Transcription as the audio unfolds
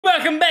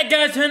Welcome back,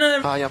 guys, to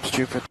another... Hi, I'm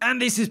stupid.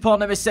 And this is part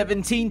number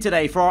 17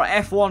 today for our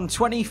F1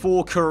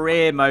 24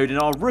 career mode in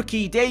our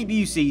rookie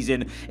debut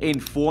season in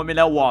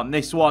Formula 1.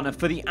 This one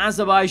for the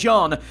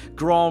Azerbaijan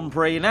Grand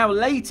Prix. Now,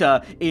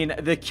 later in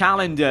the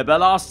calendar, but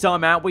last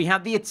time out, we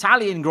had the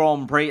Italian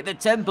Grand Prix at the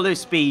Temple of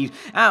Speed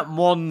at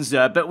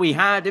Monza, but we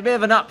had a bit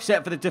of an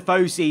upset for the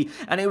Tifosi,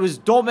 and it was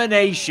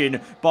domination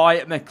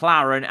by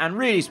McLaren, and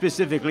really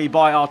specifically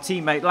by our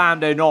teammate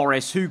Lando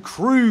Norris, who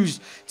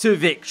cruised to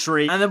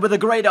victory. And then with a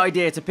great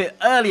idea to pit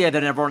earlier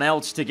than everyone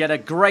else to get a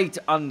great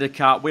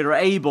undercut, we were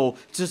able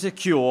to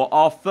secure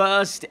our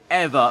first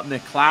ever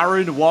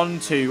McLaren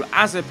 1-2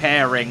 as a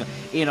pairing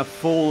in a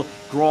full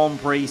Grand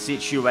Prix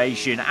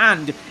situation,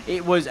 and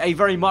it was a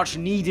very much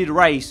needed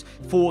race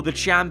for the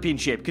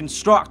championship.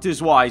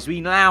 Constructors wise, we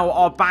now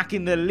are back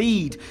in the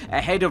lead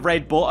ahead of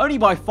Red Bull, only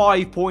by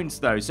 5 points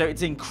though, so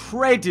it's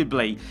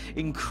incredibly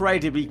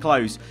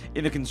close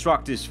in the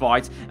constructors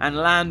fight. And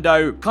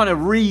Lando kind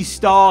of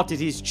restarted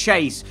his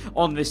chase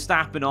on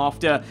Verstappen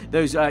after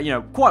those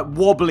quite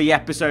wobbly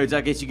episodes,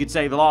 I guess you could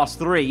say, the last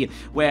three,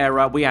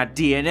 where we had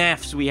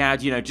DNFs, we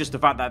had just the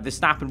fact that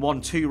Verstappen won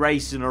 2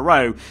 races in a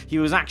row. He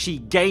was actually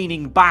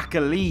gaining back a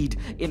lead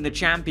in the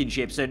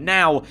championship. So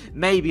now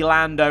maybe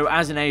Lando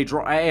as an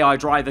AI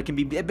driver can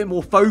be a bit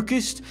more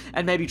focused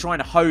and maybe trying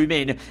to home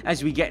in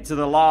as we get to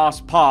the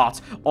last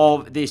part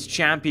of this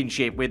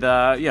championship with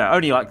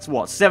only like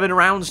what, 7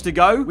 rounds to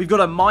go. We've got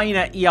a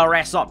minor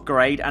ERS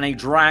upgrade and a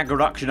drag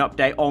reduction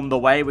update on the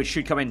way, which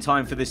should come in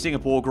time for the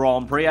Singapore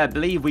Grand Prix. I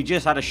believe we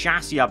just had a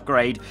chassis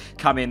upgrade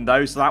come in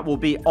though, so that will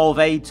be of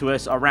aid to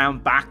us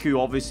around Baku,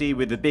 obviously,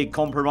 with the big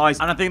compromise.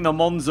 And I think the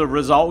Monza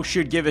result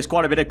should give us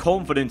quite a bit of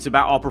confidence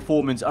about our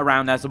performance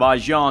around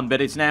Azerbaijan. But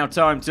it's now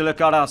time to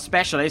look at our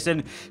specialists,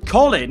 and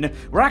Colin,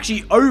 we're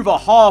actually over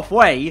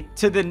halfway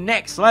to the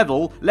next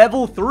level,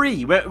 level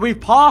 3.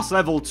 We've passed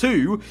level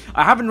 2.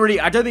 I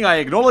don't think I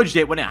acknowledged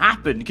it when it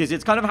happened, because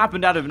it's kind of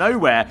happened out of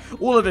nowhere.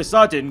 All of a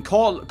sudden,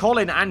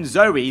 Colin and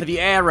Zoe, the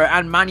aero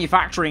and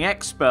manufacturing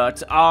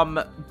expert,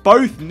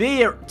 both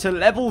near to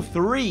level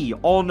 3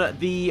 on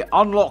the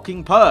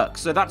unlocking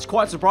perks. So that's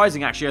quite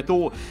surprising, actually. I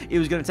thought it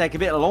was going to take a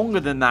bit longer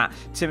than that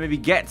to maybe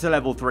get to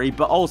level 3,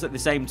 but also at the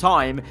same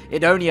time,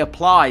 it only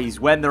applies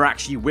when they're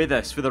actually with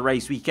us for the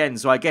race weekend.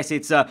 So I guess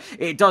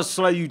it does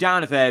slow you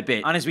down a fair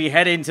bit. And as we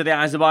head into the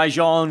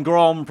Azerbaijan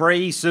Grand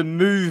Prix, some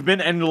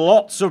movement and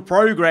lots of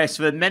progress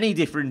for many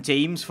different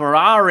teams.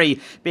 Ferrari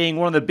being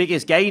one of the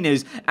biggest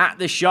gainers at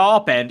the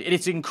sharp end.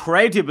 It's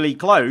incredibly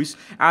close,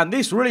 and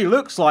this really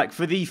looks like,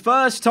 for the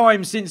first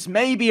time since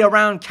maybe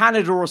around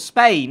Canada or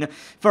Spain,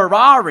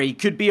 Ferrari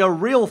could be a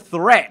real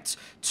threat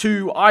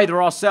to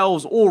either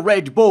ourselves or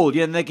Red Bull.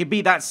 There could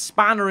be that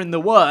spanner in the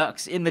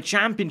works in the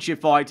championship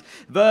fight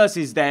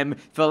versus them,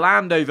 for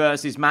Lando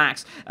versus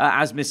Max,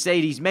 as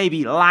Mercedes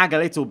maybe lag a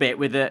little bit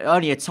with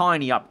only a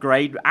tiny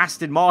upgrade.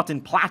 Aston Martin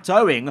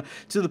plateauing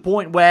to the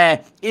point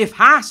where if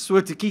Haas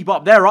were to keep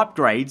up their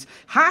upgrades,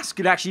 Haas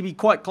could actually be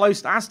quite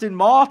close to Aston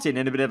Martin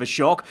in a bit of a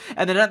shock.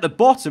 And then at the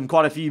bottom,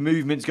 quite a few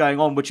movements going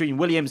on between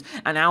Williams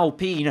and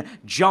Alpine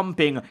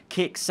jumping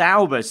Kick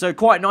Sauber. So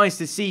quite nice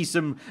to see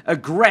some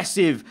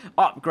aggressive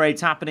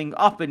upgrades happening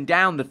up and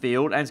down the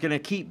field, and it's going to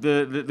keep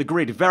the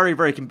grid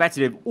very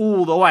competitive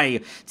all the way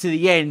to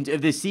the end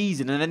of the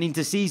season, and then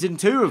into season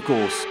 2, of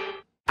course.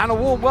 And a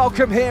warm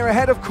welcome here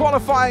ahead of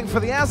qualifying for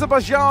the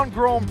Azerbaijan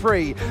Grand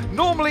Prix.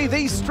 Normally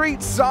these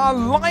streets are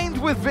lined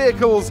with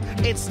vehicles,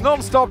 it's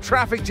non-stop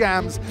traffic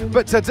jams,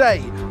 but today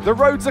the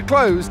roads are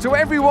closed to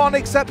everyone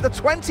except the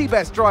 20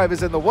 best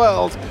drivers in the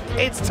world.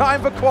 It's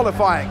time for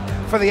qualifying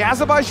for the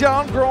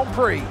Azerbaijan Grand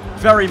Prix.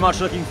 Very much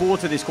looking forward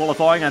to this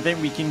qualifying. I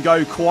think we can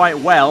go quite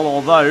well,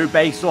 although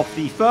based off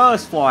the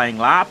first flying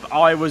lap,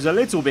 I was a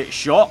little bit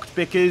shocked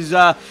because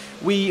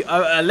we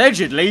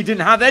allegedly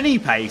didn't have any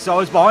pace. I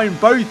was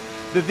behind both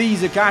the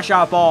Visa Cash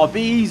App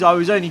RBs. I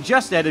was only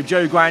just ahead of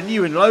Joe Guan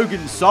Yu and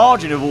Logan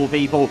Sargent, of all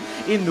people,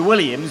 in the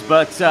Williams.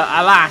 But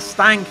alas,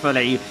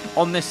 thankfully,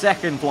 on the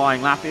second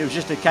flying lap, it was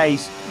just a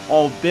case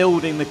of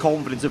building the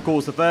confidence. Of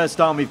course, the first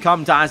time we've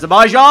come to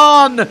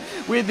Azerbaijan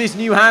with this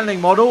new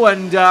handling model,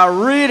 and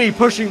really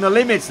pushing the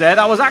limits there.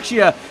 That was actually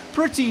a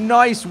pretty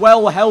nice,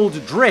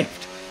 well-held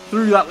drift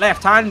through that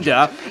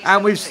left-hander,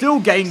 and we've still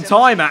gained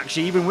time,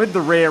 actually, even with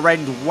the rear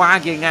end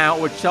wagging out,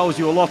 which tells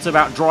you a lot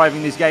about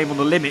driving this game on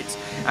the limits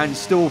and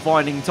still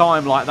finding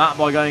time like that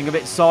by going a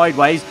bit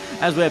sideways,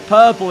 as we're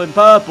purple in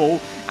purple,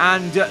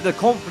 and the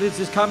confidence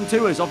has come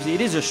to us. Obviously,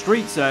 it is a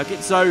street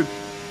circuit, so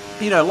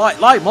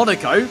like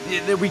Monaco,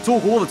 we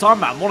talk all the time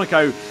about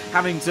Monaco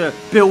having to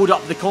build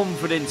up the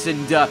confidence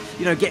and,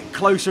 get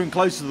closer and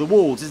closer to the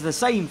walls. It's the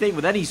same thing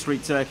with any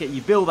street circuit.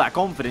 You build that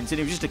confidence, and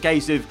it was just a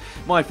case of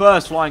my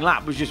first flying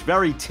lap was just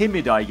very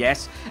timid, I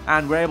guess,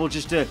 and we're able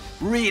just to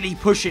really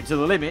push it to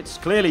the limits,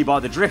 clearly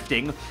by the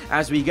drifting,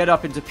 as we get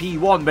up into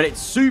P1, but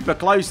it's super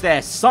close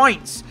there.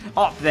 Sainz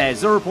up there.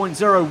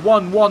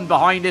 0.011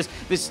 behind us.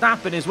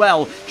 Verstappen as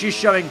well, just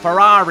showing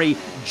Ferrari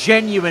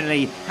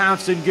genuinely have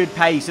some good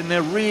pace, and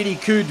there really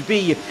could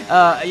be,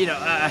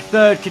 a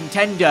third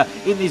contender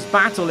in this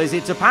battle, as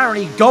it's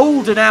apparently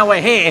golden hour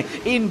here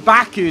in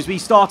Baku as we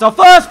start our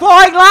first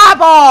flying lap.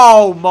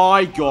 Oh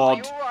my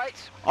god.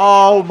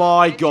 Oh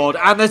my god.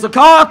 And there's a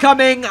car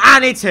coming,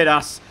 and it's hit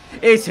us.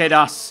 It's hit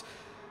us.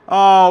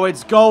 Oh,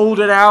 it's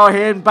golden hour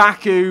here in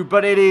Baku,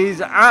 but it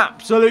is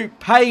absolute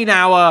pain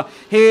hour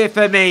here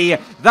for me.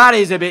 That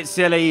is a bit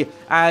silly,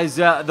 as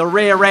the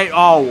rear end...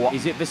 Oh,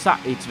 is it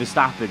Verstappen? It's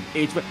Verstappen.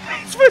 It's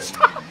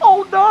Verstappen.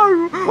 Oh,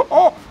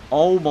 no.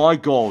 Oh, my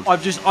God.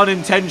 I've just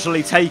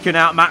unintentionally taken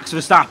out Max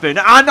Verstappen,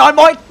 and I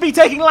might be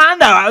taking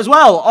Lando out as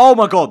well. Oh,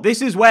 my God.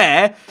 This is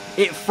where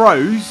it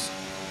froze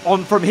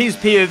from his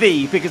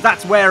POV, because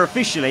that's where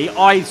officially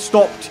I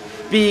stopped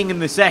being in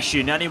the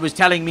session, and it was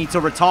telling me to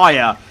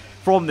retire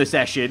from the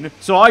session.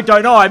 So I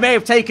don't know, I may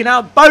have taken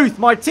out both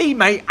my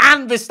teammate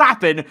and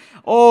Verstappen.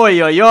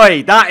 Oi, oi,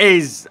 oi, that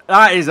is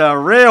a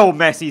real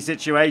messy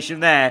situation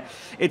there.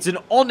 It's an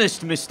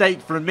honest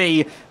mistake from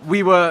me.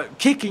 We were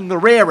kicking the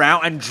rear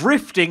out and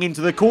drifting into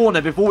the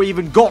corner before we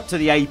even got to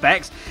the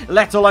apex,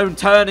 let alone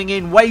turning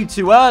in way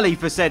too early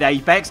for said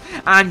apex.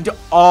 And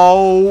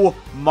oh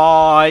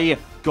my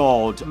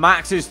God,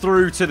 Max is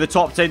through to the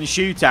top 10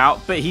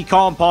 shootout, but he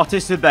can't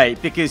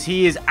participate because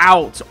he is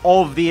out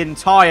of the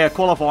entire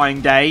qualifying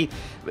day.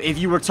 If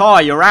you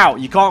retire, you're out.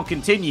 You can't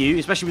continue,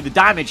 especially with the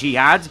damage he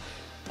had.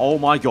 Oh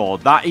my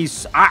God, that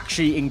is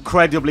actually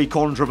incredibly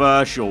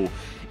controversial.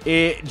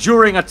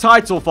 During a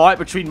title fight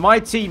between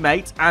my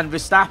teammate and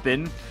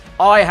Verstappen,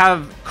 I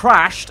have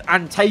crashed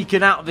and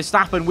taken out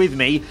Verstappen with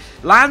me.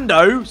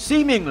 Lando,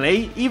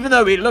 seemingly, even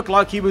though it looked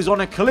like he was on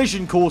a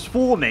collision course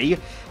for me,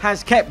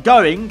 has kept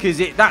going,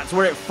 because that's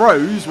where it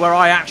froze, where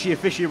I actually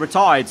officially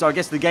retired. So I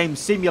guess the game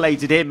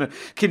simulated him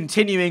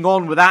continuing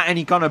on without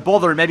any kind of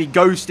bother and maybe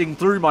ghosting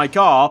through my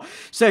car.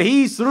 So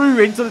he's through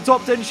into the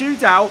top 10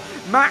 shootout.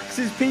 Max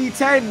is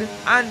P10,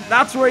 and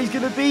that's where he's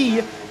going to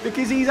be,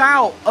 because he's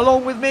out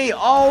along with me.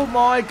 Oh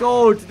my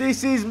God,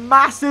 this is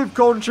massive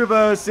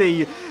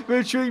controversy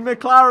between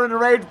McLaren and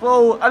Red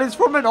Bull, and it's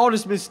from an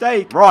honest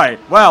mistake. Right,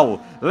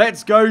 well,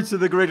 let's go to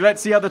the grid.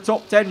 Let's see how the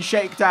top 10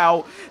 shaked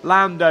out.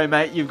 Lando,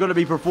 mate, you've got to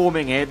be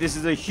performing here. This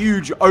is a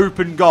huge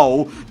open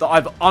goal that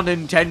I've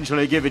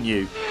unintentionally given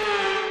you.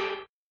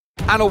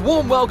 And a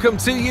warm welcome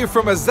to you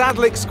from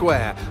Azadlik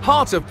Square,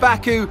 heart of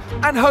Baku,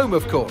 and home,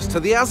 of course, to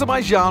the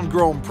Azerbaijan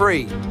Grand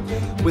Prix.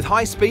 With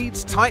high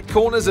speeds, tight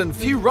corners and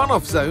few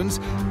runoff zones,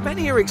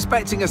 many are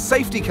expecting a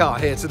safety car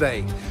here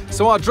today.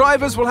 So our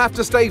drivers will have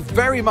to stay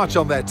very much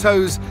on their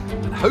toes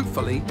and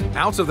hopefully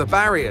out of the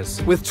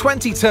barriers. With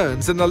 20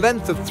 turns and a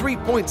length of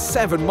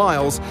 3.7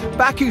 miles,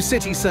 Baku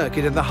City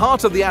Circuit in the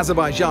heart of the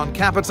Azerbaijan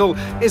capital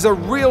is a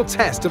real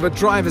test of a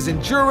driver's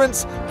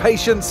endurance,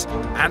 patience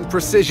and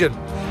precision.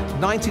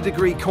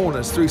 90-degree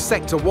corners through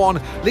Sector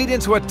 1 lead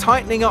into a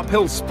tightening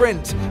uphill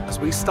sprint as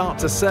we start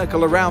to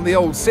circle around the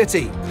old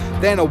city.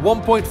 Then a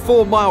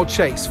 1.4-mile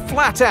chase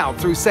flat out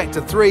through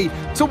Sector 3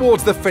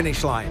 towards the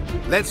finish line.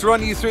 Let's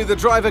run you through the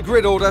driver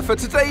grid order for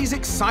today's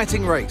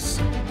exciting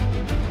race.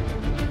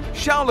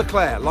 Charles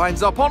Leclerc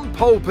lines up on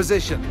pole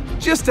position,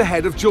 just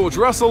ahead of George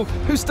Russell,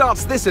 who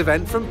starts this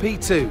event from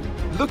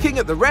P2. Looking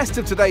at the rest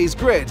of today's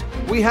grid,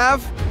 we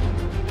have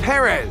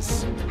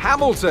Perez,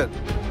 Hamilton,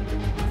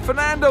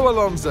 Fernando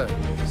Alonso,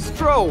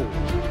 Stroll,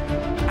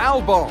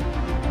 Albon,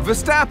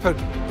 Verstappen,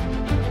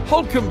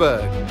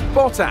 Hülkenberg,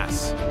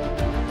 Bottas,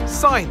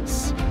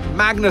 Sainz,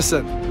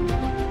 Magnussen,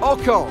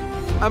 Ocon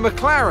and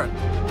McLaren,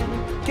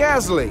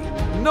 Gasly,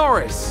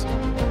 Norris,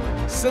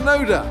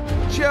 Tsunoda,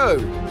 Joe,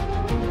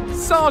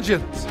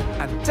 Sargent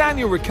and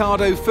Daniel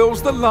Ricciardo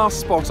fills the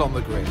last spot on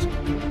the grid.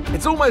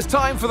 It's almost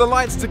time for the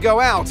lights to go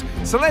out,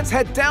 so let's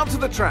head down to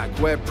the track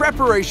where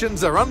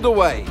preparations are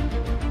underway.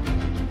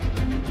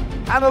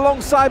 And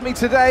alongside me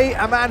today,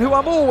 a man who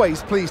I'm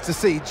always pleased to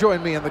see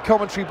join me in the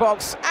commentary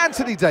box,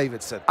 Anthony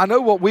Davidson. I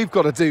know what we've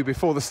got to do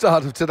before the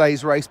start of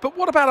today's race, but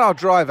what about our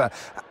driver?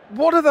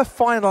 What do the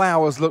final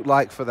hours look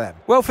like for them?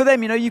 Well, for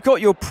them, you've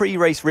got your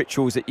pre-race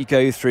rituals that you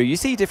go through. You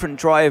see different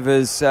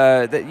drivers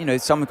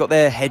that, some have got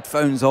their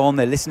headphones on,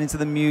 they're listening to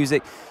the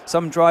music.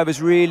 Some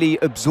drivers really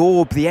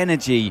absorb the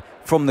energy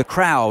from the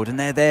crowd and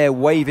they're there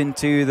waving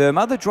to them.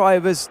 Other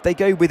drivers, they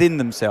go within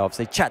themselves.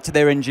 They chat to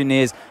their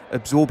engineers,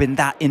 absorbing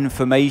that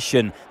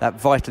information, that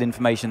vital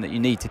information that you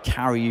need to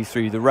carry you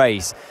through the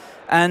race.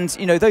 And,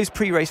 those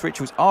pre-race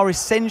rituals are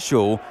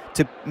essential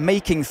to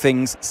making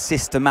things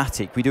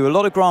systematic. We do a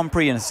lot of Grand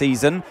Prix in a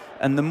season,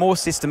 and the more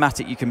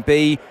systematic you can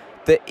be,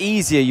 the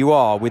easier you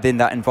are within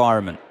that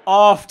environment.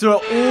 After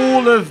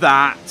all of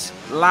that,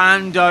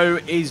 Lando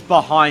is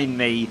behind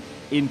me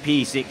in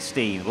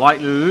P16. Like,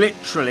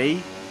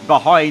 literally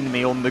behind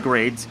me on the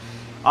grid.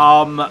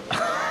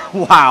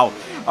 Wow.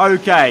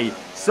 Okay,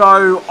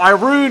 so I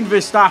ruined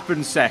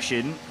Verstappen's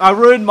session. I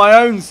ruined my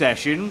own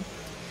session.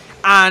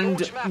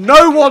 and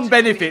no one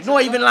benefited,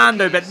 not even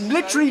Lando, but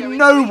literally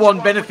no one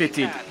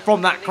benefited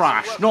from that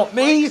crash. Not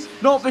me,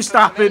 not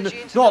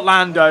Verstappen, not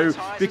Lando,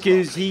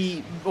 because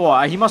he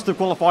must have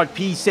qualified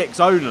P6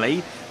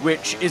 only,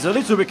 which is a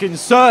little bit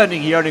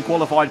concerning. He only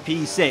qualified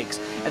P6,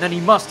 and then he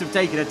must have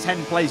taken a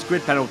 10-place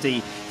grid penalty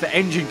for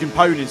engine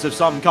components of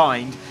some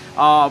kind,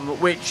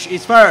 which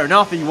is fair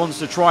enough. He wants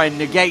to try and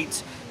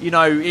negate, you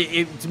know,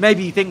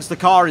 maybe he thinks the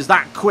car is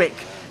that quick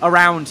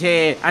around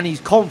here and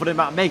he's confident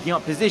about making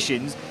up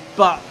positions,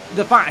 but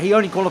the fact he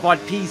only qualified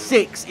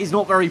P6 is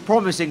not very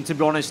promising, to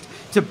be honest,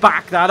 to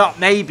back that up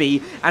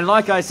maybe. And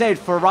like I said,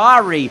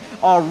 Ferrari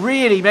are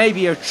really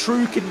maybe a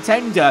true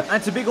contender.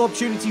 That's a big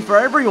opportunity for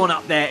everyone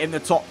up there in the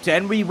top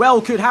 10. We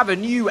well could have a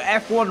new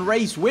F1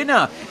 race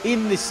winner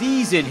in the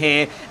season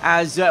here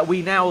as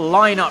we now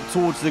line up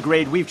towards the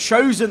grid. We've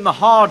chosen the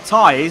hard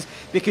tyres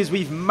because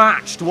we've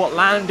matched what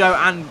Lando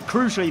and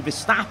crucially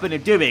Verstappen are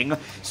doing.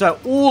 So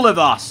all of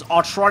us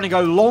are trying to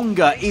go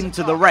longer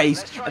into the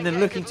race and then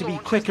looking to be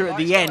quicker at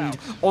the end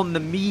on the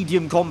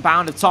medium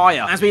compounder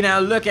tyre. As we now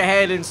look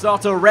ahead and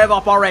start to rev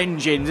up our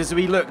engines as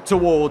we look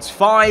towards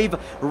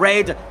 5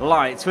 red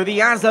lights for the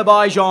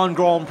Azerbaijan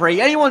Grand Prix.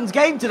 Anyone's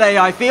game today,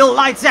 I feel.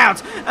 Lights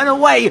out and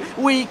away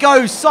we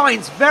go.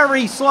 Sainz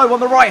very slow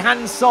on the right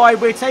hand side.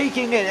 We're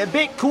taking it a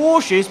bit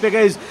cautious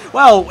because,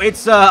 well,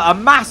 it's a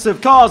mass of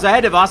cars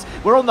ahead of us.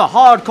 We're on the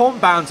hard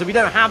compound, so we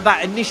don't have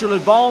that initial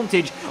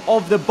advantage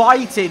of the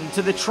bite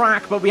into the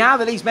track, but we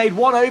have at least made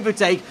one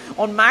overtake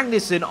on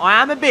Magnussen.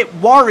 I am a bit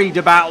worried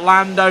about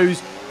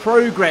Lando's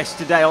progress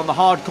today on the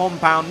hard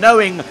compound,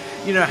 knowing,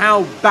 you know,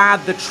 how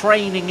bad the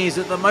training is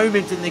at the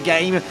moment in the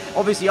game.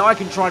 Obviously, I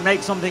can try and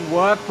make something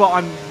work, but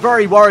I'm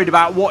very worried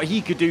about what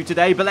he could do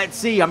today. But let's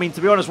see. I mean,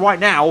 to be honest, right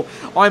now,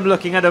 I'm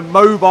looking at a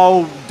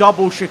mobile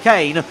double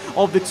chicane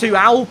of the 2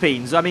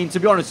 Alpines. I mean, to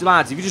be honest,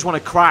 lads, if you just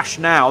want to crash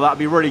now, that'd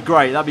be really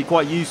great. That'd be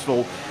quite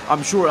useful.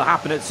 I'm sure it'll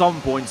happen at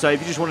some point. So if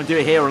you just want to do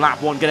it here on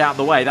lap 1, get out of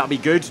the way, that'd be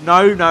good.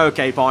 No,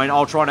 okay, fine.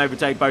 I'll try and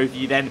overtake both of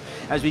you then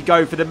as we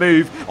go for the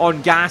move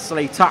on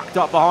Gasly, tucked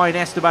up behind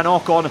Esteban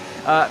Ocon.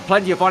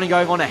 Plenty of fighting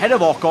going on ahead of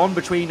Ocon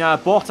between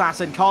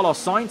Bottas and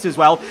Carlos Sainz as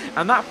well.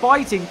 And that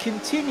fighting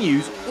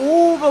continues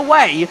all the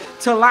way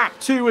to lap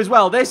 2 as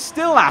well. They're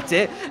still at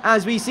it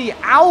as we see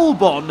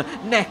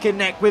Albon neck and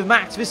neck with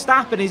Max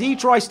Verstappen as he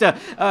tries to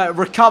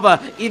recover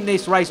in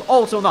this race.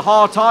 Also on the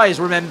hard tyres,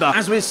 remember,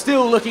 as we're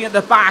still looking at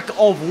the back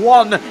of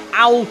one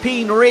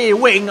Alpine rear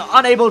wing,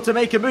 unable to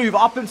make a move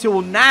up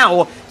until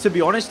now, to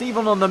be honest.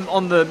 Even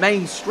on the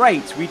main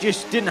straight, we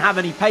just didn't have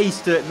any pace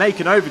to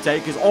make an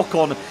overtake because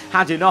Ocon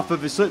had enough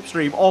of a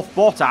slipstream off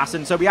Bottas,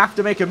 and so we have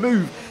to make a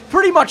move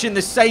pretty much in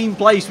the same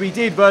place we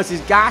did versus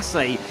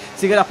Gasly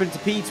to get up into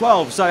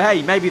P12. So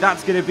hey, maybe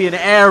that's going to be an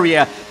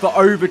area for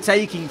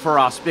overtaking for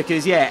us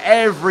because, yeah,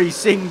 every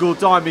single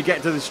time we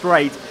get to the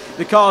straight,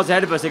 the cars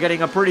ahead of us are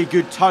getting a pretty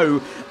good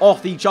tow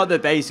off each other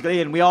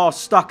basically, and we are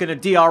stuck in a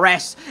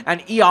DRS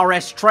and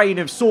ERS train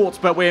of sorts,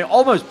 but we're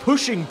almost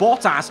pushing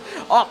Bottas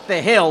up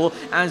the hill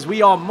as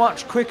we are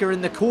much quicker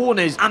in the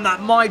corners, and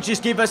that might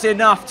just give us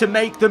enough to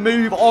make the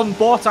move on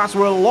Bottas.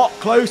 We're a lot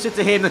closer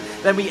to him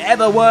than we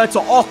ever were to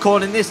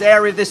Ocon in this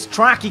area of this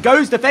track. He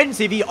goes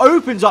defensive, he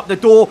opens up the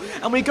door,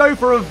 and we go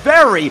for a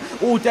very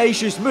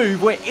audacious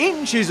move. We're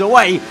inches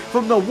away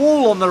from the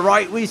wall on the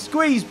right. We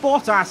squeeze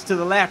Bottas to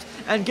the left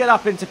and get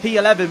up into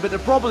P11, but the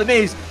problem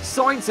is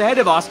Sainz ahead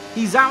of us,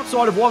 he's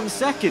outside of 1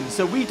 second,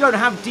 so we don't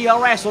have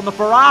DRS on the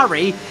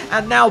Ferrari,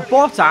 and now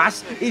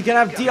Bottas is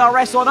going to have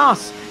DRS on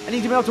us, and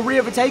he's going to be able to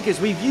re-overtake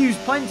us. We've used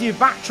plenty of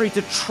battery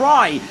to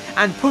try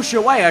and push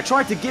away. I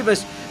tried to give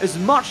us as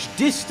much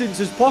distance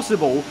as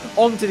possible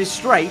onto this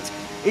straight.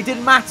 It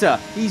didn't matter.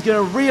 He's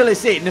going to reel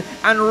us in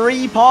and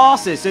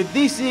repass us. So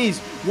this is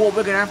what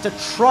we're going to have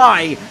to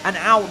try and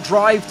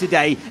outdrive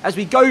today as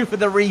we go for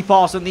the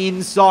repass on the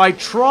inside.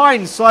 Try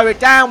and slow it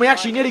down. We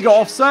actually nearly got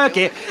off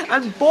circuit,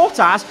 and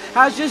Bottas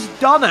has just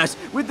done us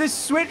with the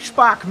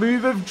switchback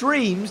move of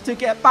dreams to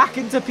get back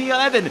into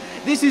P11.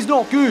 This is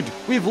not good.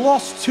 We've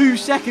lost 2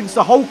 seconds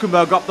to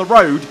Hulkenberg up the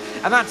road,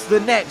 and that's the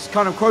next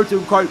kind of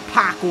quote-unquote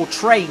pack or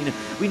train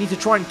we need to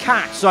try and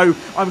catch. So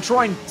I'm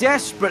trying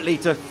desperately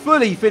to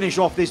fully finish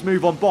off this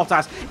move on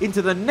Bottas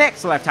into the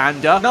next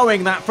left-hander,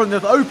 knowing that from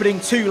the opening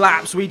 2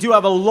 laps, we do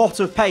have a lot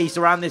of pace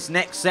around this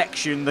next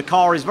section. The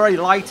car is very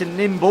light and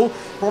nimble,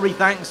 probably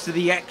thanks to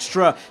the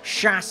extra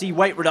chassis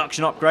weight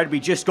reduction upgrade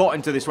we just got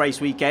into this race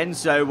weekend.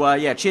 So,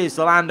 yeah, cheers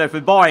to Lando for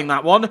buying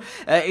that one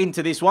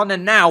into this one.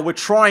 And now we're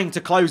trying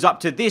to close up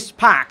to this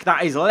pack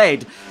that is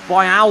led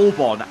by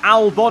Albon.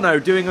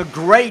 Albono doing a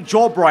great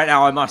job right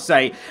now, I must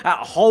say, at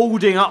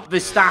holding up the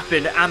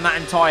Verstappen and that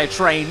entire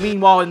train.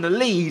 Meanwhile, in the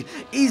lead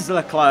is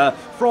Leclerc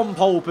from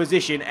pole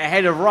position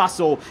ahead of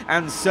Russell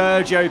and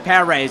Sergio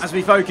Perez. As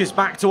we focus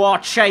back to our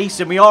chase,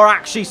 and we are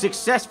actually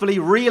successfully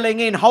reeling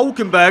in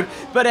Hülkenberg,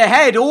 but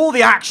ahead, all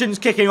the action's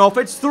kicking off.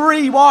 It's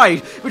 3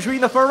 wide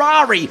between the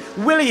Ferrari,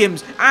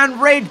 Williams and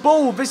Red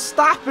Bull.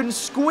 Verstappen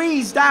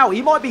squeezed out.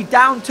 He might be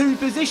down 2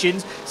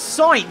 positions.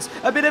 Sainz,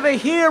 a bit of a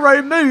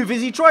hero move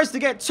as he tries to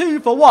get 2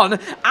 for 1.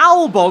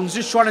 Albon's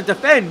just trying to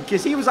defend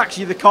because he was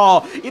actually the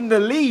car in the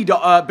lead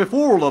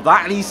before all of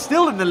that, and he's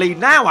still in the lead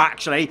now,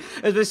 actually,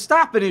 as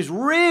Verstappen is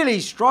really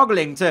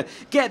struggling to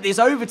get this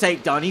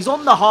overtake done. He's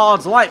on the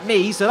hards like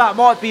me, so that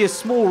might be a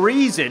small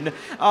reason,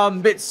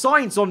 but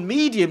Sainz on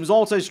mediums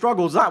also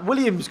struggles. That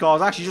Williams car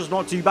is actually just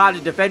not too bad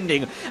at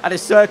defending at a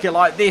circuit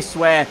like this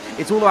where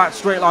it's all about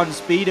straight line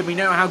speed, and we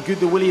know how good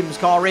the Williams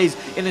car is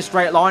in a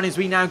straight line as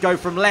we now go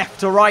from left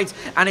to right,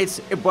 and it's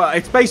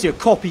basically a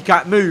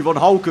copycat move on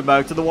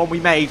Hülkenberg to the one we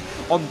made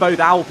on both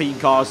Alpine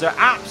cars. So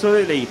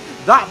absolutely,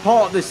 that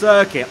part of the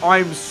circuit,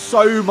 I'm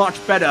so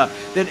much better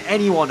than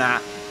anyone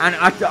at. And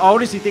I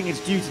honestly think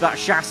it's due to that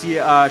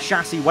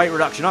chassis weight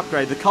reduction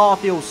upgrade. The car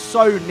feels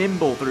so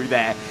nimble through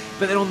there.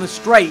 But then on the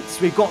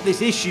straights, we've got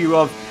this issue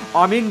of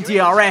I'm in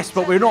DRS,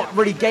 but we're not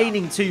really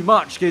gaining too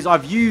much because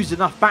I've used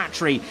enough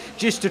battery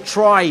just to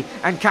try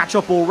and catch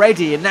up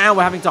already. And now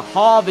we're having to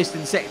harvest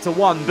in Sector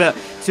 1. But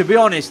to be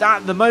honest,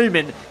 at the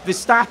moment,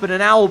 Verstappen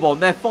and Albon,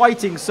 they're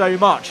fighting so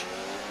much.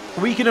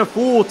 We can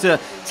afford to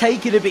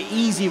take it a bit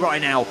easy right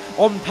now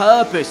on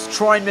purpose,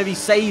 try and maybe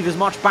save as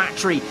much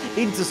battery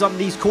into some of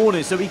these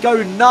corners. So we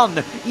go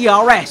none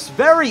ERS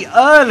very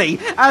early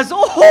as,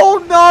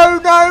 oh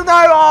no,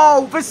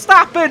 oh,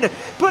 Verstappen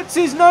puts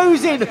his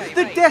nose in.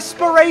 The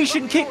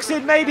desperation kicks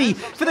in maybe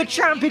for the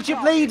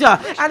championship leader,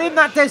 and in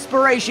that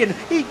desperation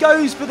he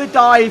goes for the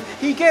dive,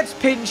 he gets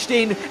pinched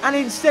in, and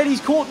instead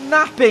he's caught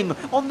napping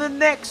on the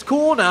next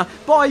corner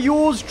by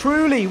yours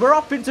truly. We're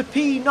up into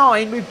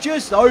P9, we've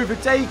just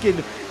overtaken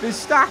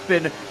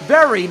Verstappen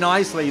very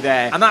nicely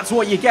there. And that's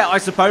what you get, I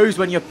suppose,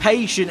 when you're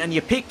patient and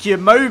you pick your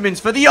moments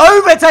for the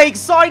overtake.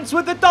 Sainz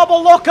with the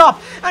double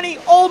lockup, and he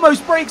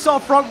almost breaks our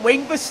front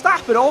wing.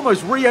 Verstappen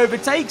almost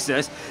re-overtakes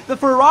us. The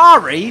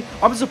Ferrari,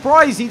 I'm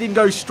surprised he didn't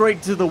go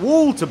straight to the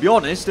wall, to be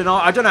honest, and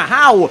I don't know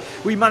how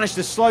we managed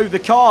to slow the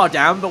car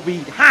down, but we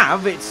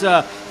have. It's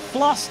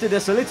flustered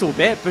us a little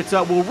bit, but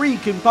we'll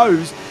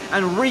recompose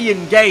and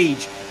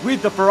re-engage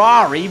with the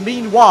Ferrari.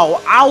 Meanwhile,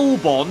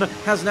 Albon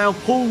has now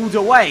pulled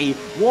away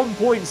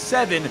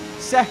 1.7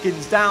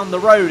 seconds down the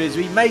road as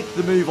we make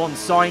the move on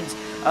Sainz.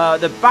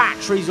 The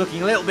battery's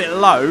looking a little bit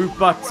low,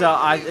 but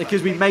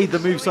because we made the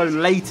move so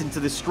late into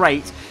the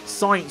straight,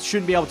 Sainz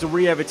shouldn't be able to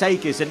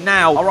re-overtake us. And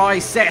now our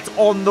eyes set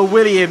on the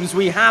Williams.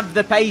 We have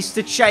the pace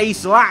to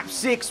chase. Lap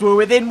 6, we're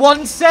within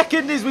 1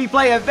 second as we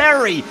play a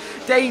very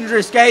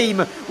dangerous game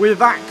with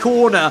that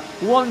corner.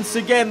 Once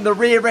again, the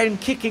rear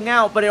end kicking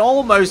out, but it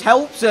almost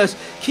helps us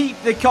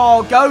keep the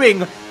car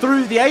going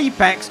through the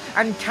apex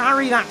and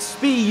carry that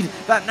speed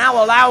that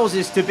now allows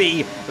us to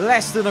be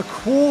less than a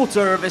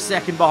quarter of a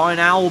second behind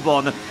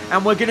Albon.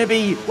 And we're going to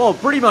be, well,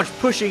 pretty much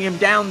pushing him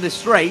down the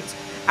straight.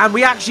 And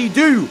we actually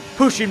do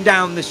push him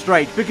down the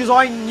straight because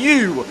I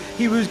knew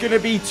he was going to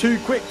be too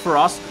quick for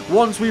us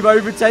once we've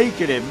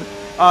overtaken him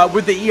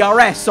with the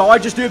ERS. So I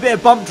just do a bit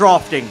of bump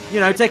drafting,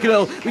 you know, take a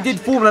little, we did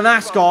Formula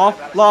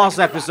NASCAR last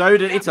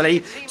episode in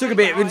Italy, took a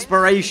bit of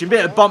inspiration,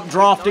 bit of bump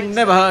drafting,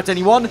 never hurt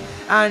anyone,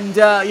 and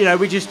you know,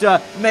 we just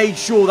made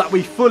sure that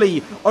we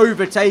fully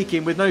overtake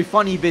him with no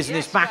funny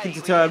business back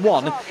into turn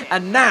 1,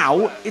 and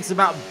now it's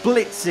about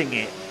blitzing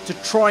it to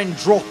try and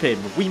drop him.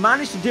 We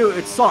managed to do it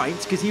with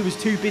Sainz because he was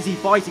too busy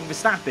fighting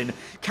Verstappen.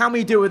 Can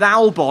we do it with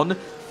Albon?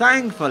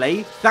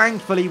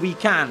 Thankfully we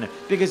can,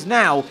 because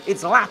now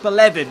it's lap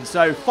 11,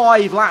 so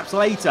 5 laps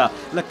later,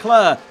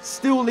 Leclerc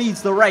still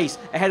leads the race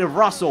ahead of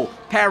Russell,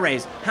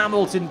 Perez,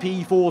 Hamilton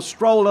P4,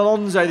 Stroll,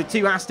 Alonso, the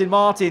 2 Aston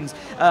Martins,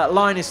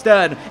 line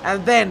astern,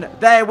 and then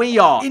there we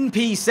are in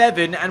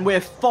P7, and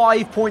we're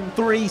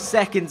 5.3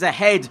 seconds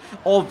ahead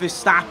of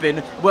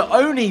Verstappen. We're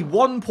only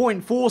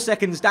 1.4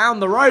 seconds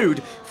down the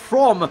road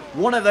from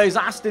one of those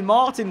Aston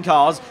Martin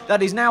cars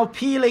that is now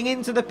peeling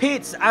into the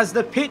pits as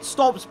the pit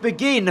stops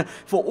begin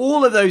for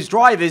all of those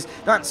drivers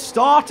that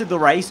started the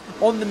race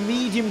on the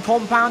medium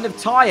compound of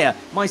tyre.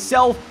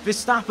 Myself,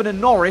 Verstappen and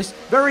Norris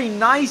very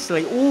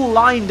nicely all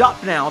lined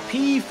up now.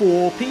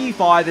 P4,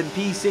 P5 and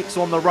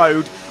P6 on the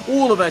road.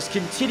 All of us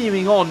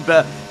continuing on,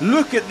 but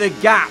look at the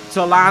gap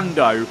to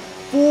Lando.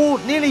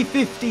 Nearly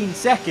 15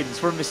 seconds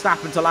from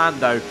Verstappen to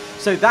Lando.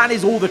 So that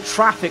is all the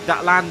traffic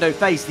that Lando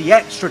faced, the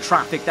extra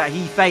traffic that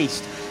he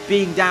faced,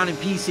 being down in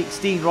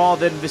P16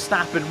 rather than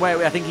Verstappen,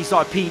 where I think he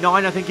started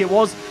P9, I think it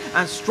was.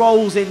 And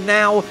Stroll's in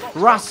now,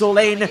 Russell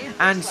in,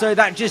 and so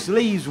that just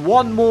leaves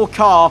one more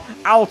car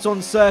out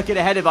on circuit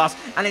ahead of us,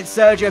 and it's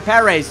Sergio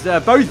Perez.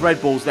 Both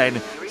Red Bulls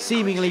then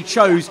seemingly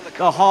chose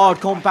the hard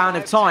compound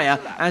of tyre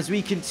as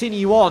we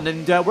continue on,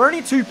 and we're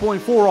only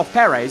 2.4 off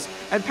Perez,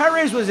 and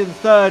Perez was in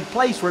 3rd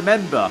place,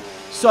 remember.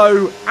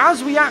 So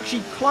as we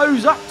actually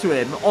close up to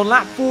him on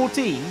lap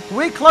 14,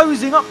 we're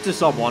closing up to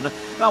someone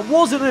That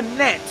wasn't a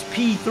net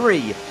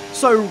P3.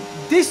 So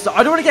this,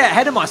 I don't want to get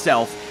ahead of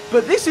myself,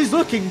 but this is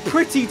looking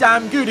pretty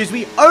damn good as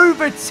we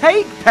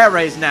overtake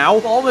Perez now.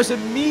 Almost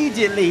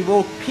immediately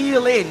we'll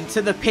peel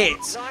into the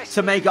pits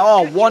to make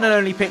our one and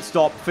only pit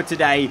stop for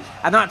today.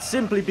 And that's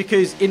simply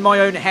because in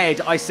my own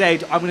head I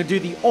said I'm going to do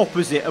the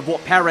opposite of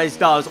what Perez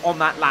does on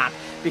that lap.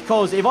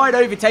 Because if I'd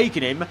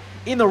overtaken him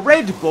in the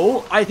Red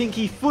Bull, I think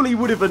he fully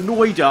would have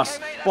annoyed us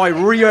by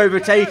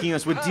re-overtaking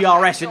us with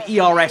DRS and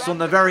ERS on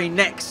the very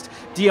next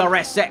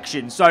DRS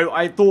section. So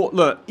I thought,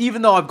 look,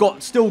 even though I've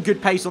got still good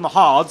pace on the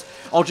hards,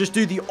 I'll just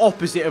do the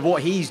opposite of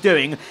what he's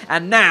doing.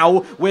 And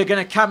now we're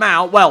going to come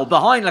out, well,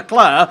 behind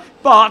Leclerc,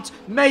 but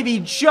maybe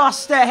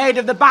just ahead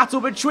of the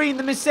battle between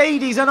the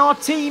Mercedes and our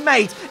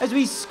teammate as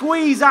we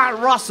squeeze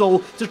out Russell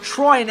to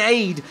try and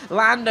aid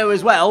Lando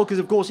as well, because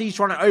of course he's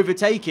trying to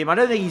overtake him. I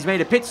don't think he's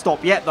made a pit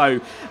stop yet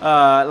though,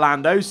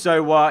 Lando,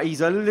 so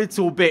he's a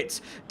little bit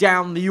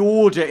down the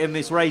order in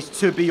this race,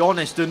 to be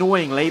honest,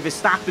 annoyingly.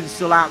 Verstappen's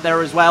still out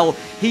there as well.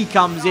 He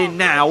comes in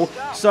now,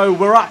 so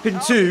we're up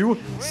into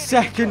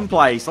second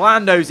place.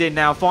 Lando's in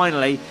now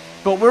finally,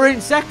 but we're in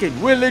second.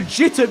 We're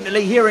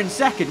legitimately here in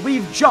second.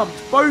 We've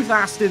jumped both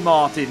Aston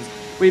Martins.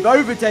 We've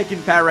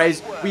overtaken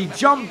Perez, we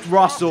jumped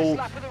Russell,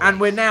 and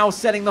we're now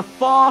setting the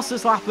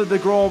fastest lap of the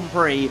Grand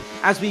Prix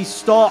as we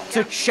start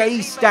to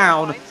chase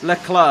down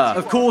Leclerc.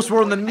 Of course,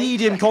 we're on the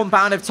medium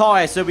compound of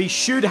tyres, so we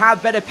should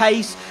have better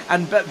pace,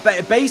 and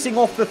basing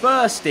off the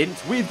first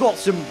stint, we've got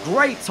some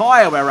great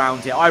tyre wear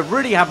around here. I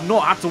really have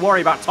not had to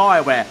worry about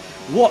tyre wear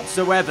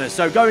whatsoever,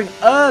 so going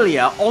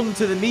earlier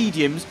onto the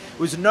mediums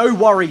was no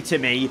worry to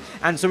me,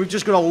 and so we've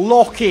just got to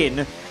lock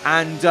in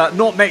and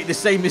not make the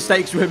same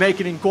mistakes we were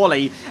making in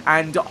quali,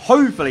 and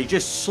hopefully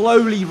just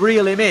slowly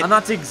reel him in. And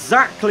that's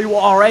exactly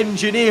what our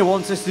engineer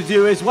wants us to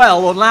do as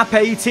well on lap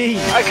 18.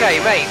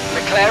 Okay, mate,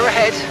 Leclerc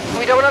ahead.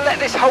 We don't want to let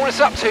this hold us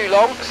up too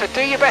long, so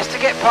do your best to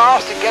get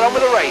past and get on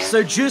with the race.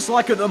 So just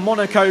like at the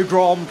Monaco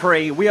Grand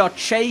Prix, we are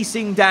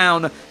chasing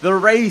down the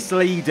race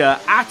leader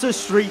at a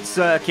street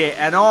circuit,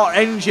 and our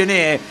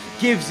engineer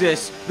gives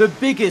us the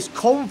biggest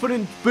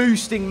confidence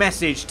boosting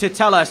message to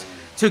tell us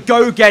to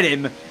go get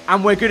him,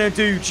 and we're going to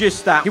do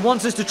just that. He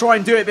wants us to try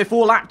and do it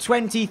before lap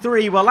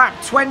 23. Well, lap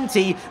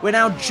 20, we're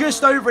now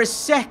just over a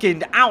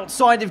second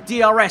outside of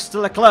DRS to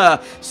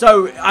Leclerc,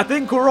 so I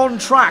think we're on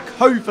track,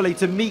 hopefully,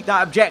 to meet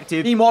that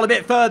objective. Meanwhile, a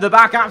bit further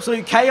back,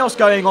 absolute chaos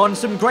going on.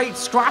 Some great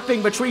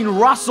scrapping between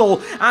Russell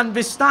and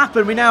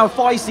Verstappen. We now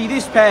see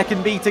this pair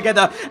can be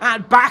together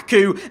at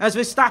Baku as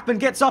Verstappen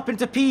gets up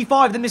into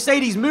P5. The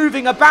Mercedes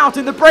moving about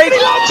in the break. He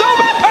locks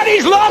up and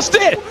he's lost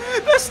it!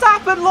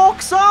 Verstappen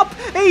locks up.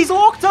 He's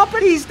locked up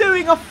and he's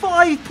doing a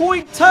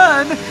 5-point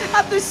turn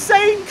at the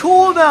same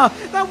corner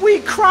that we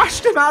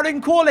crashed him out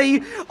in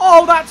quali.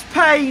 Oh, that's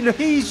pain.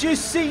 He's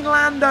just seen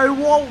Lando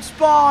waltz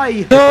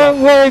by.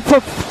 Don't worry, for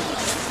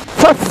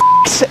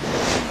f***'s sake.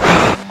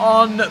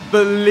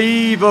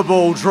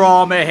 Unbelievable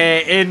drama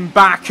here in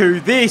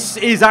Baku. This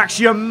is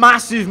actually a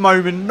massive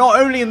moment, not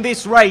only in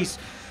this race,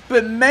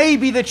 but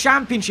maybe the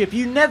championship.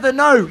 You never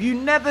know. You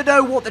never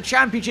know what the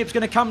championship's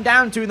going to come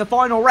down to in the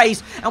final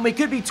race. And we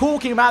could be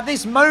talking about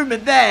this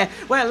moment there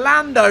where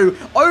Lando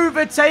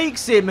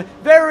overtakes him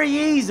very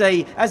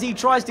easy as he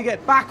tries to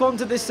get back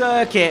onto the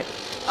circuit.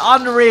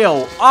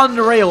 Unreal,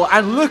 unreal.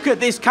 And look at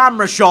this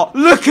camera shot.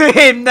 Look at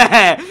him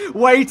there,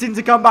 waiting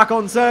to come back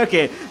on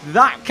circuit.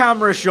 That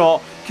camera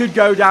shot could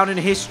go down in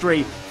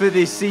history for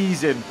this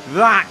season.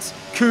 That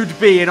could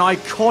be an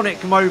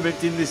iconic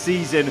moment in the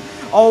season.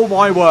 Oh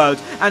my word.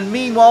 And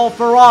meanwhile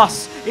for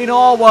us, in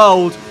our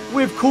world,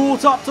 we've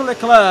caught up to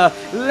Leclerc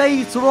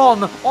later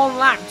on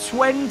lap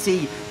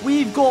 20.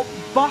 We've got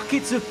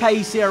buckets of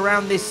pace here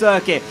around this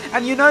circuit.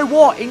 And you know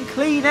what? In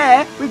clean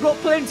air, we've got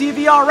plenty of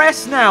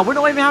ERS now. We're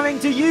not even having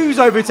to use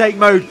overtake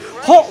mode.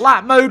 Hot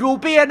lap mode will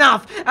be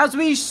enough as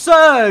we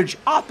surge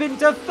up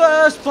into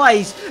first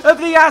place of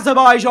the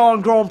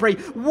Azerbaijan Grand Prix.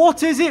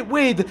 What is it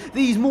with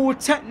these more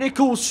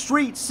technical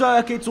street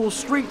circuits or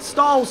street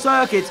style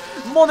circuits?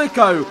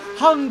 Monaco,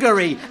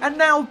 Hungary, and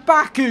now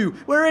Baku.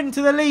 We're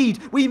into the lead.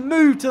 We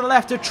move to the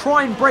left to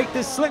try and break the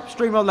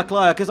slipstream of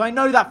Leclerc, because I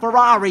know that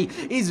Ferrari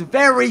is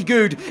very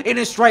good in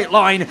a straight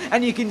line,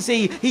 and you can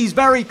see he's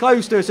very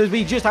close to us as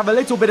we just have a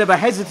little bit of a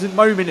hesitant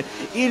moment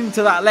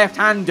into that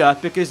left-hander,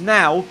 because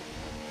now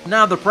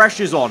the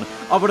pressure's on.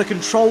 I've got to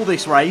control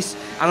this race,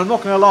 and I'm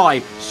not going to lie,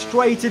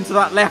 straight into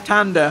that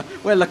left-hander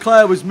where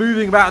Leclerc was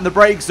moving about in the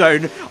brake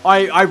zone.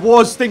 I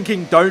was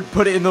thinking, don't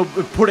put it in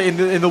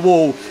the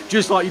wall,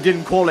 just like you did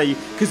in quali,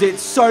 because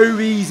it's so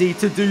easy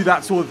to do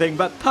that sort of thing.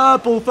 But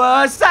purple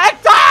first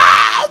sector!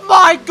 Oh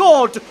my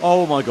god!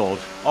 Oh my god!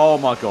 Oh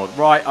my god!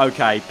 Right,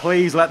 okay,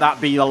 please let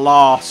that be the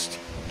last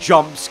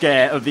jump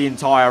scare of the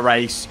entire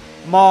race.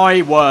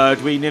 My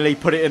word, we nearly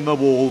put it in the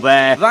wall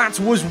there. That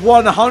was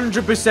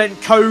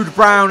 100% code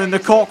brown in the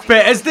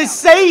cockpit as the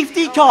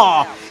safety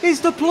car is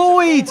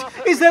deployed.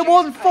 Is there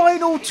one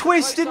final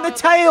twist in the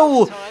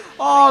tail?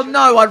 Oh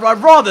no, I'd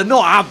rather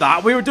not have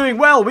that. We were doing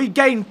well. We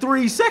gained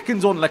 3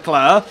 seconds on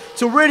Leclerc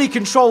to really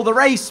control the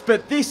race,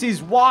 but this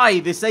is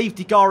why the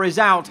safety car is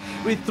out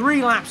with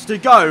 3 laps to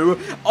go.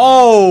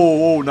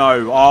 Oh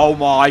no, oh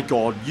my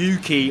god,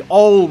 Yuki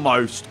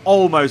almost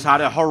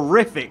had a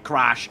horrific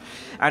crash,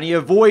 and he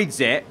avoids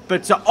it,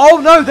 but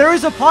oh no, there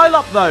is a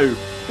pile-up though,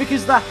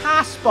 because the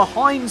Haas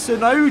behind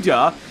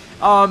Tsunoda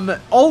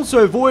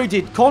also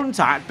avoided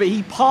contact, but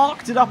he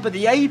parked it up at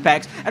the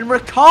apex, and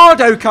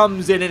Ricciardo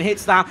comes in and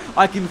hits that.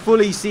 I can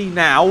fully see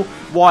now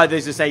why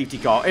there's a safety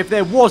car. If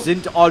there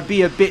wasn't, I'd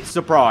be a bit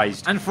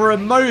surprised. And for a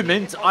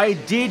moment, I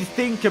did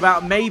think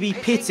about maybe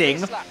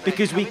pitting,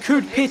 because we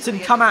could pit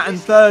and come out in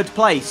 3rd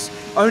place,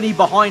 only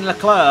behind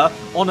Leclerc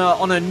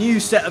on a new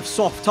set of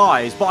soft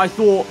tyres. But I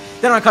thought,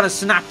 then I kind of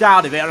snapped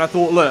out of it, and I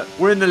thought, look,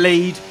 we're in the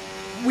lead.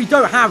 We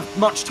don't have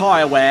much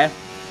tyre wear.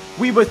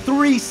 We were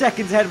 3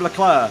 seconds ahead of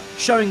Leclerc,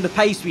 showing the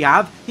pace we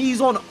have.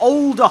 He's on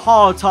older,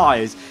 hard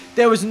tyres.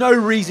 There was no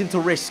reason to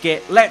risk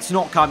it. Let's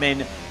not come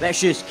in. Let's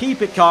just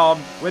keep it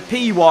calm. We're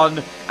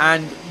P1,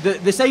 and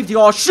the safety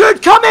car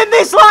should come in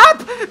this lap,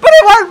 but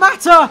it won't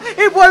matter.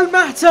 It won't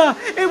matter.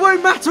 It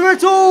won't matter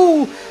at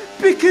all,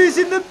 because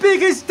in the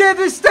biggest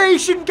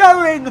devastation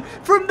going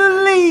from the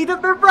lead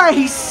of the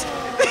race,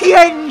 the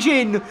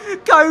engine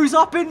goes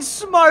up in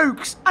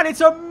smokes, and it's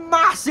a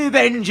massive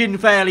engine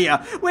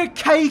failure. We're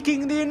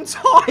caking the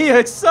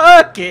entire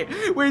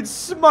circuit with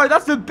smoke.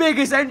 That's the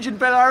biggest engine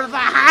failure I've ever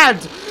had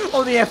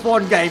on the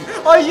F1 game.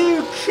 Are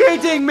you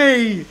kidding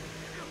me?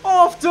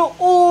 After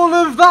all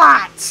of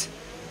that,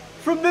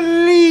 from the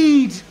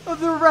lead of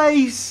the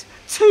race,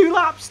 2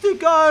 laps to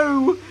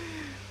go.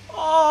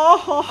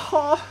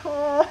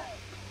 Oh,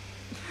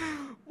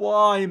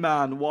 why,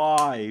 man?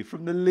 Why?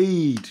 From the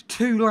lead,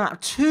 2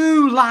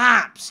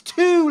 laps.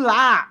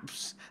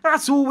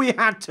 That's all we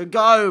had to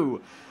go.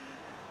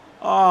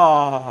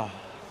 Oh,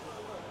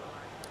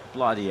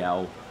 bloody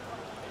hell.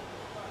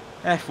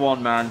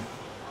 F1, man.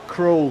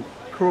 Cruel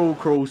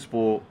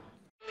sport.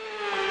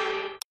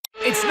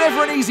 It's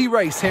never an easy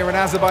race here in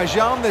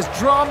Azerbaijan. There's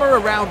drama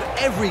around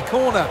every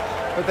corner,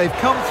 but they've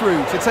come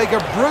through to take a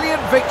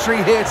brilliant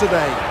victory here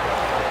today.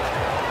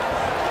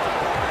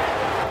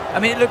 I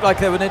mean, it looked like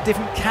they were in a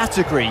different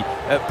category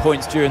at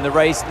points during the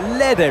race,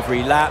 led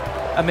every lap.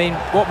 I mean,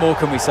 what more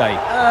can we say?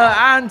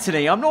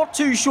 Anthony, I'm not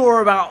too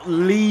sure about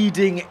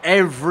leading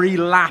every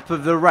lap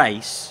of the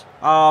race.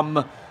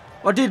 I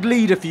did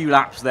lead a few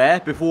laps there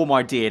before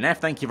my DNF,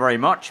 thank you very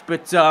much.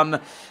 But,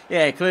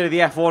 yeah, clearly the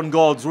F1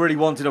 gods really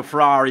wanted a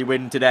Ferrari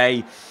win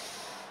today.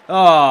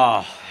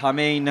 Oh, I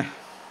mean,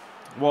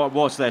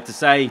 what's there to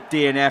say?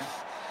 DNF,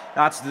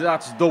 that's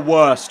the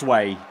worst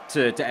way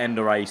to end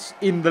a race.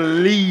 In the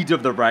lead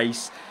of the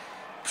race,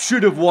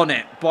 should have won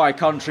it by a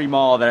country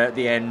mile there at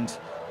the end.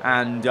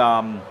 And,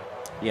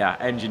 yeah,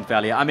 engine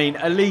failure. I mean,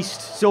 at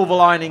least silver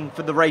lining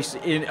for the race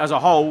as a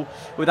whole,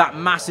 with that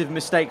massive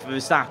mistake for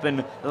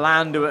Verstappen,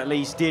 Lando at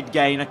least did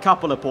gain a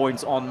couple of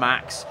points on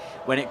Max,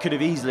 when it could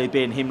have easily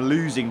been him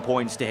losing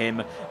points to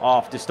him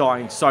after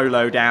starting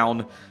solo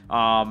down.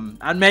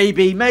 And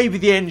maybe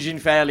the engine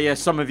failure,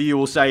 some of you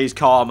will say, is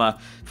karma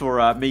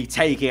for me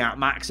taking out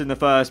Max in the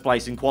first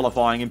place in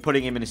qualifying and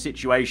putting him in a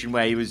situation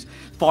where he was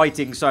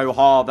fighting so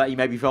hard that he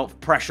maybe felt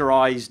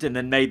pressurized and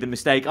then made the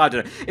mistake. I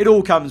don't know. It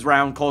all comes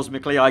round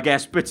cosmically, I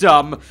guess. But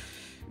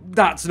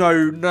that's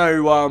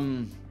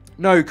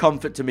no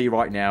comfort to me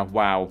right now.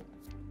 Wow.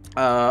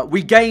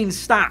 We gained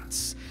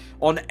stats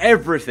on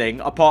everything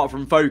apart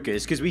from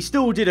focus, because we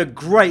still did a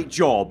great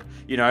job,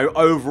 you know,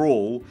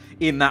 overall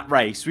in that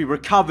race. We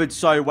recovered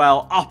so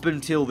well up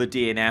until the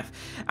DNF.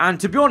 And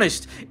to be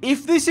honest,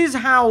 if this is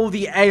how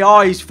the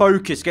AI's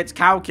focus gets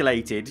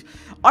calculated,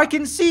 I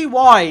can see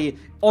why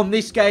on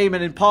this game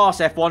and in past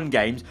F1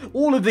 games,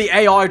 all of the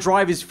AI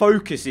drivers'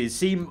 focuses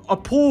seem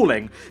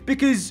appalling,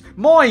 because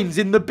mine's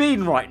in the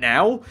bin right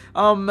now.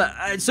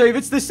 So if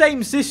it's the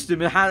same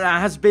system, it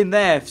has been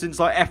there since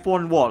like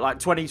F1, like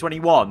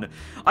 2021,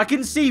 I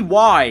can see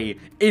why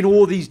in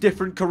all these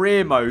different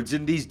career modes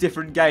in these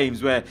different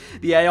games where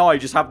the AI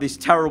just have this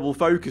terrible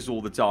focus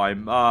all the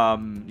time.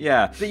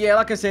 Yeah. But yeah,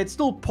 like I said,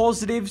 still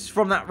positives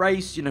from that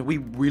race. You know,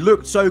 we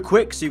looked so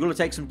quick, so you've got to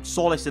take some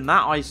solace in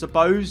that, I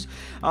suppose.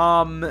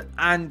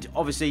 And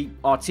obviously,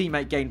 our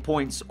teammate gained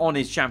points on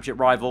his championship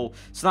rival,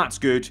 so that's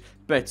good.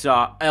 But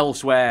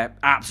elsewhere,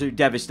 absolute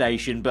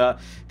devastation. But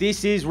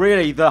this is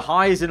really the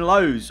highs and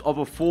lows of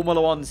a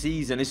Formula 1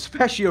 season,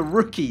 especially a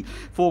rookie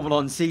Formula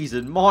 1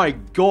 season. My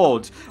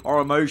God, our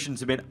emotions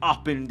have been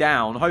up and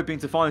down, hoping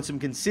to find some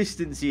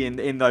consistency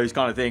in those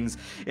kind of things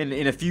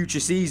in a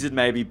future season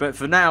maybe. But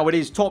for now, it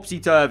is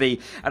topsy-turvy,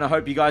 and I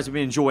hope you guys have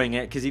been enjoying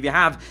it, because if you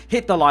have,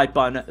 hit the like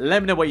button.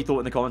 Let me know what you thought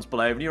in the comments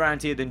below. If you're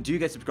around here, then do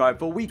get subscribed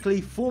for weekly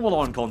Formula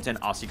 1 content.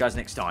 I'll see you guys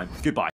next time. Goodbye.